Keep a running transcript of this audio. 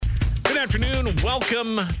afternoon.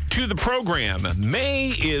 Welcome to the program. May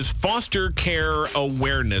is Foster Care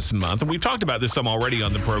Awareness Month, and we've talked about this some already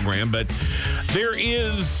on the program, but there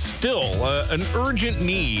is still an urgent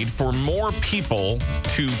need for more people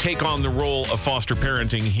to take on the role of foster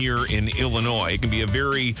parenting here in Illinois. It can be a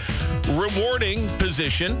very rewarding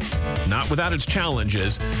position, not without its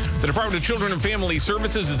challenges. The Department of Children and Family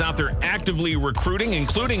Services is out there actively recruiting,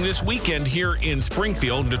 including this weekend here in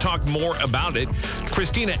Springfield. And to talk more about it,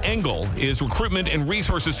 Kristina Engel is Recruitment and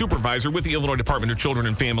Resources Supervisor with the Illinois Department of Children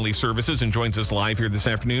and Family Services and joins us live here this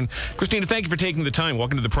afternoon. Kristina, thank you for taking the time.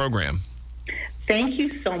 Welcome to the program. Thank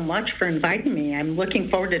you so much for inviting me. I'm looking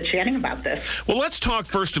forward to chatting about this. Well, let's talk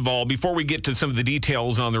first of all, before we get to some of the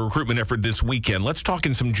details on the recruitment effort this weekend, let's talk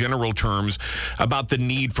in some general terms about the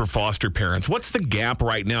need for foster parents. What's the gap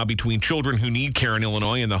right now between children who need care in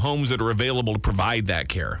Illinois and the homes that are available to provide that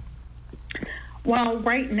care? Well,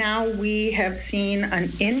 right now we have seen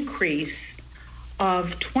an increase of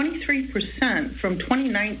 23% from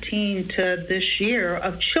 2019 to this year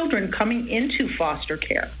of children coming into foster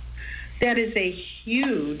care. That is a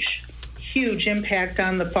huge, huge impact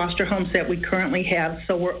on the foster homes that we currently have,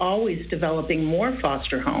 so we're always developing more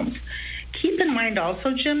foster homes. Keep in mind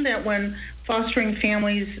also, Jim, that when fostering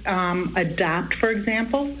families adopt, for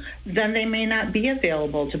example, then they may not be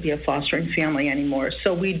available to be a fostering family anymore.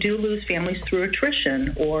 So we do lose families through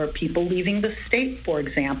attrition or people leaving the state, for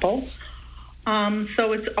example.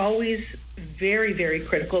 So it's always very, very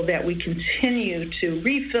critical that we continue to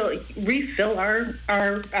refill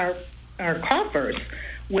our coffers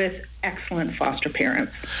with excellent foster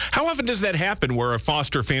parents. How often does that happen where a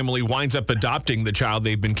foster family winds up adopting the child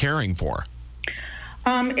they've been caring for?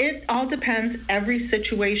 It all depends. Every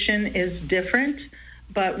situation is different,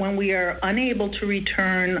 but when we are unable to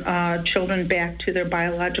return children back to their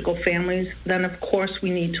biological families, then of course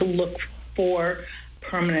we need to look for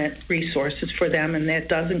permanent resources for them, and that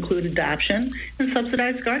does include adoption and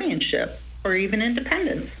subsidized guardianship or even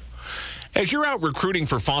independence. As you're out recruiting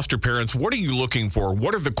for foster parents, what are you looking for?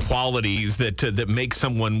 What are the qualities that make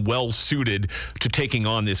someone well-suited to taking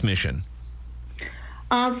on this mission?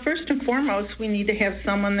 First and foremost, we need to have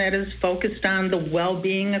someone that is focused on the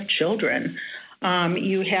well-being of children.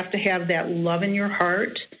 You have to have that love in your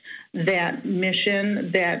heart, that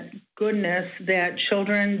mission, that goodness that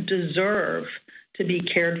children deserve to be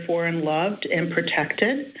cared for and loved and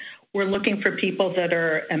protected. We're looking for people that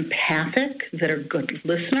are empathic, that are good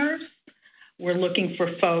listeners. We're looking for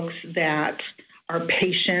folks that are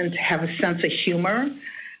patient, have a sense of humor.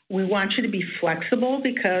 We want you to be flexible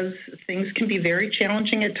because things can be very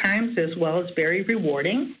challenging at times as well as very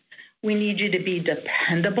rewarding. We need you to be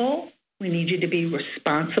dependable. We need you to be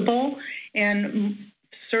responsible. And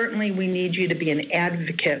certainly we need you to be an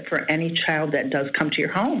advocate for any child that does come to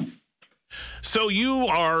your home. So you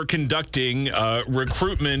are conducting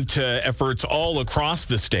recruitment efforts all across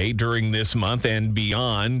the state during this month and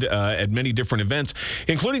beyond at many different events,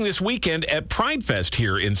 including this weekend at Pride Fest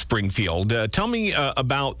here in Springfield. Tell me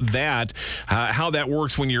about that, how that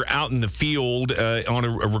works when you're out in the field on a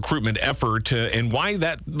recruitment effort, and why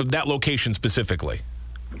that location specifically.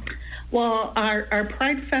 Well, our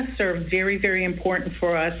Pride Fests are very, very important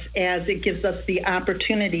for us as it gives us the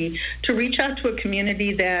opportunity to reach out to a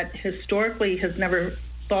community that historically has never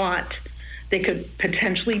thought they could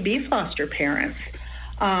potentially be foster parents,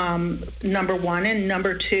 number one. And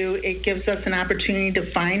number two, it gives us an opportunity to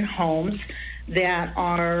find homes that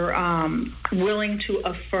are willing to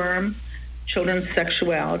affirm children's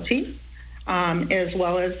sexuality, as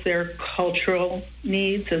well as their cultural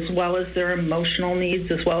needs, as well as their emotional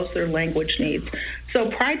needs, as well as their language needs.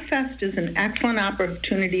 So Pride Fest is an excellent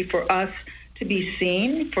opportunity for us to be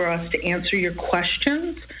seen, for us to answer your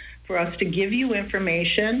questions, for us to give you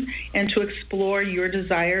information, and to explore your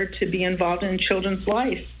desire to be involved in children's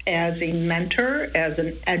life as a mentor, as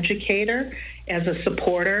an educator, as a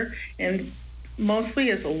supporter, and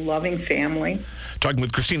mostly as a loving family. Talking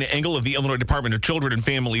with Kristina Engel of the Illinois Department of Children and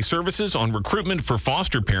Family Services on recruitment for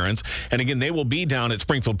foster parents. And again, they will be down at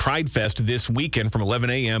Springfield Pride Fest this weekend from 11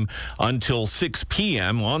 a.m. until 6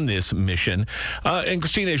 p.m. on this mission. And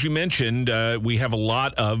Kristina, as you mentioned, we have a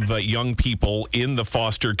lot of young people in the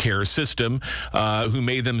foster care system who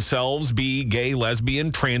may themselves be gay,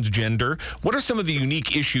 lesbian, transgender. What are some of the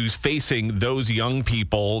unique issues facing those young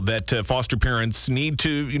people that foster parents need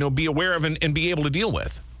to, be aware of and be able to deal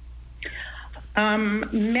with?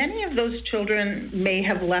 Many of those children may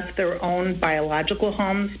have left their own biological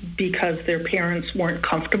homes because their parents weren't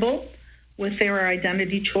comfortable with their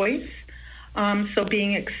identity choice. So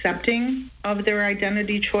being accepting of their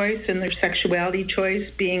identity choice and their sexuality choice,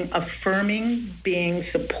 being affirming, being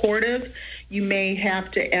supportive, You may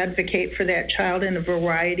have to advocate for that child in a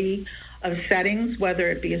variety of settings,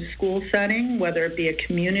 whether it be a school setting, whether it be a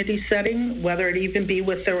community setting, whether it even be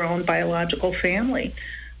with their own biological family.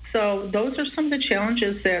 So those are some of the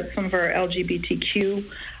challenges that some of our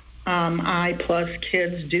LGBTQI plus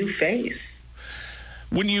kids do face.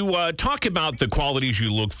 When you talk about the qualities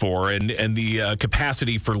you look for and the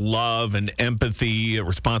capacity for love and empathy,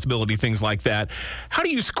 responsibility, things like that, how do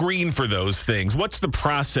you screen for those things? What's the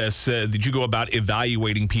process that you go about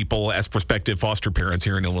evaluating people as prospective foster parents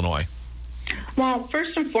here in Illinois? Well,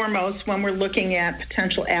 first and foremost, when we're looking at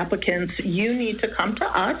potential applicants, you need to come to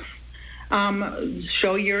us.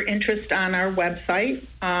 Show your interest on our website,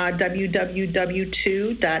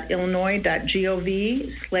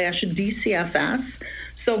 www.illinois.gov/DCFS.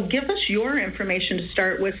 So give us your information to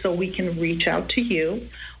start with so we can reach out to you.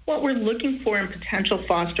 What we're looking for in potential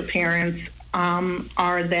foster parents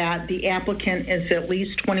are that the applicant is at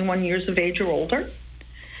least 21 years of age or older,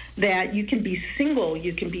 that you can be single,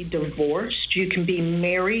 you can be divorced, you can be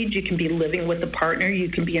married, you can be living with a partner, you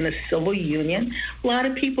can be in a civil union. A lot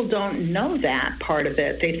of people don't know that part of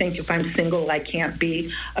it. They think if I'm single, I can't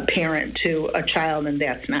be a parent to a child, and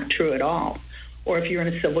that's not true at all. Or if you're in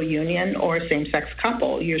a civil union or a same-sex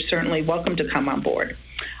couple, you're certainly welcome to come on board.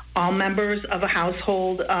 All members of a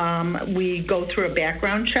household, we go through a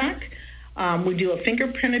background check. We do a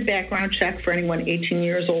fingerprinted background check for anyone 18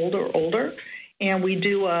 years old or older. And we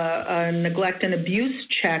do a neglect and abuse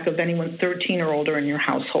check of anyone 13 or older in your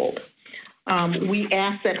household. We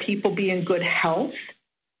ask that people be in good health.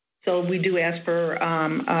 So we do ask for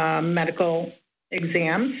medical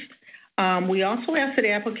exams. We also ask that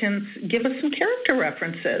applicants give us some character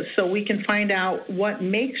references so we can find out what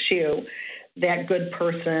makes you that good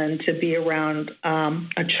person to be around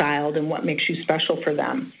a child and what makes you special for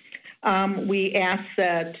them. We ask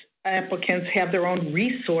that applicants have their own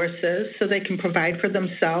resources so they can provide for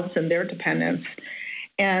themselves and their dependents.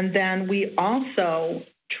 And then we also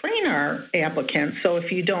train our applicants. So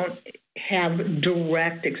if you don't have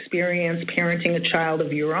direct experience parenting a child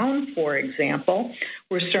of your own, for example,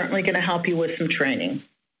 we're certainly going to help you with some training.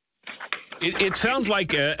 It sounds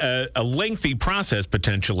like a lengthy process,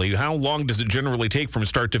 potentially. How long does it generally take from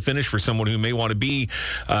start to finish for someone who may want to be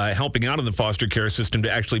helping out in the foster care system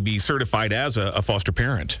to actually be certified as a foster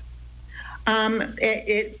parent?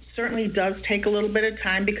 It certainly does take a little bit of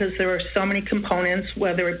time because there are so many components,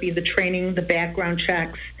 whether it be the training, the background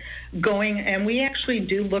checks, and we actually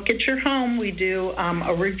do look at your home. We do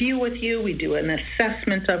a review with you. We do an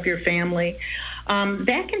assessment of your family.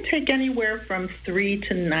 That can take anywhere from 3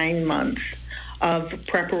 to 9 months of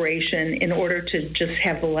preparation in order to just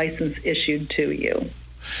have the license issued to you.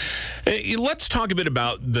 Let's talk a bit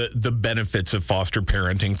about the benefits of foster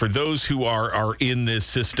parenting for those who are in this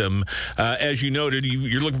system. As you noted,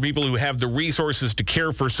 you're looking for people who have the resources to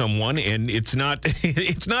care for someone, and it's not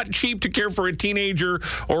cheap to care for a teenager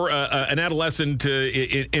or an adolescent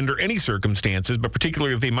under any circumstances, but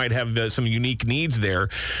particularly if they might have some unique needs there.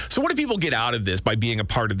 So what do people get out of this by being a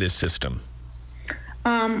part of this system?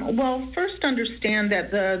 Well, first understand that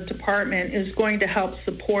the department is going to help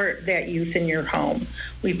support that youth in your home.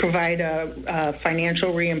 We provide a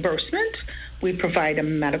financial reimbursement. We provide a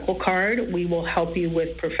medical card. We will help you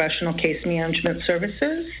with professional case management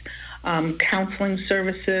services, counseling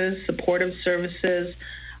services, supportive services.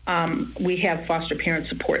 We have foster parent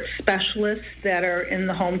support specialists that are in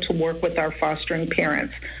the home to work with our fostering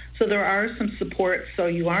parents. So there are some supports so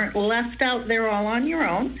you aren't left out there all on your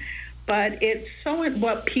own. But it's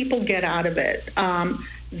what people get out of it.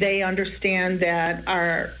 They understand that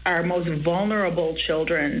our most vulnerable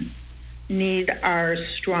children need our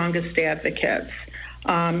strongest advocates.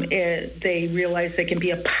 They realize they can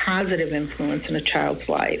be a positive influence in a child's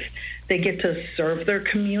life. They get to serve their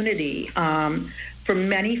community. For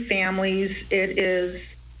many families, it is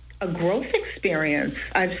a growth experience.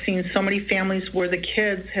 I've seen so many families where the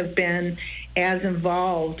kids have been as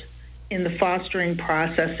involved in the fostering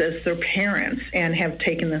process as their parents and have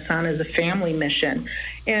taken this on as a family mission.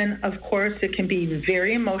 And of course, it can be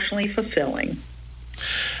very emotionally fulfilling.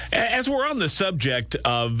 As we're on the subject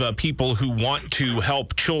of people who want to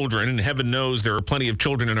help children, and heaven knows there are plenty of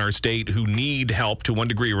children in our state who need help to one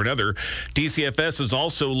degree or another, DCFS is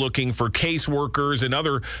also looking for caseworkers and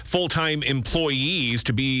other full-time employees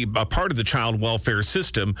to be a part of the child welfare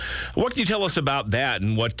system. What can you tell us about that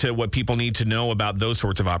and what people need to know about those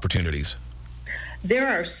sorts of opportunities? There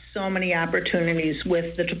are so many opportunities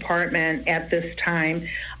with the department at this time.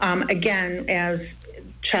 Again, as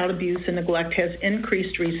child abuse and neglect has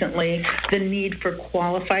increased recently, the need for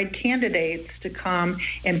qualified candidates to come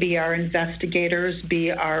and be our investigators,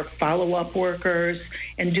 be our follow-up workers,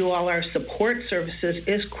 and do all our support services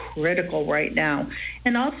is critical right now.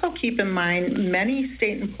 And also keep in mind, many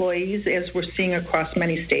state employees, as we're seeing across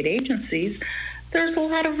many state agencies, there's a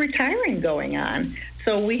lot of retiring going on.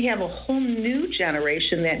 So we have a whole new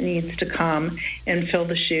generation that needs to come and fill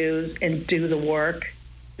the shoes and do the work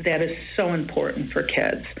that is so important for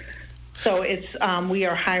kids. So it's we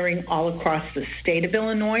are hiring all across the state of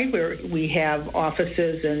Illinois, where we have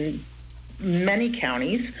offices in many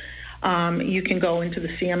counties. You can go into the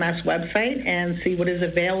CMS website and see what is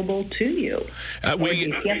available to you.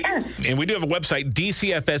 DCFS. And we do have a website,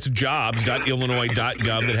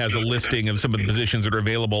 dcfsjobs.illinois.gov, that has a listing of some of the positions that are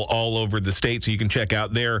available all over the state, so you can check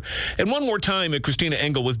out there. And one more time, Kristina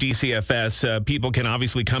Engel with DCFS. People can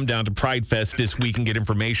obviously come down to Pride Fest this week and get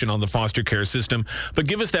information on the foster care system. But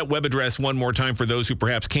give us that web address one more time for those who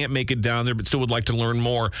perhaps can't make it down there but still would like to learn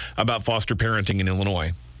more about foster parenting in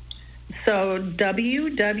Illinois. So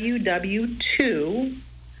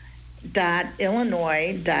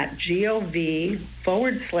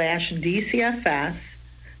www.illinois.gov/DCFS.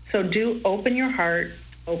 So do open your heart,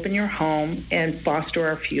 open your home, and foster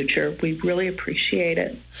our future. We really appreciate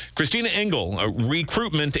it. Kristina Engel, a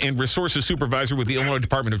recruitment and resources supervisor with the Illinois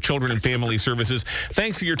Department of Children and Family Services.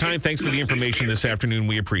 Thanks for your time. Thanks for the information this afternoon.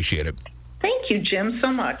 We appreciate it. Thank you, Jim,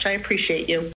 so much. I appreciate you.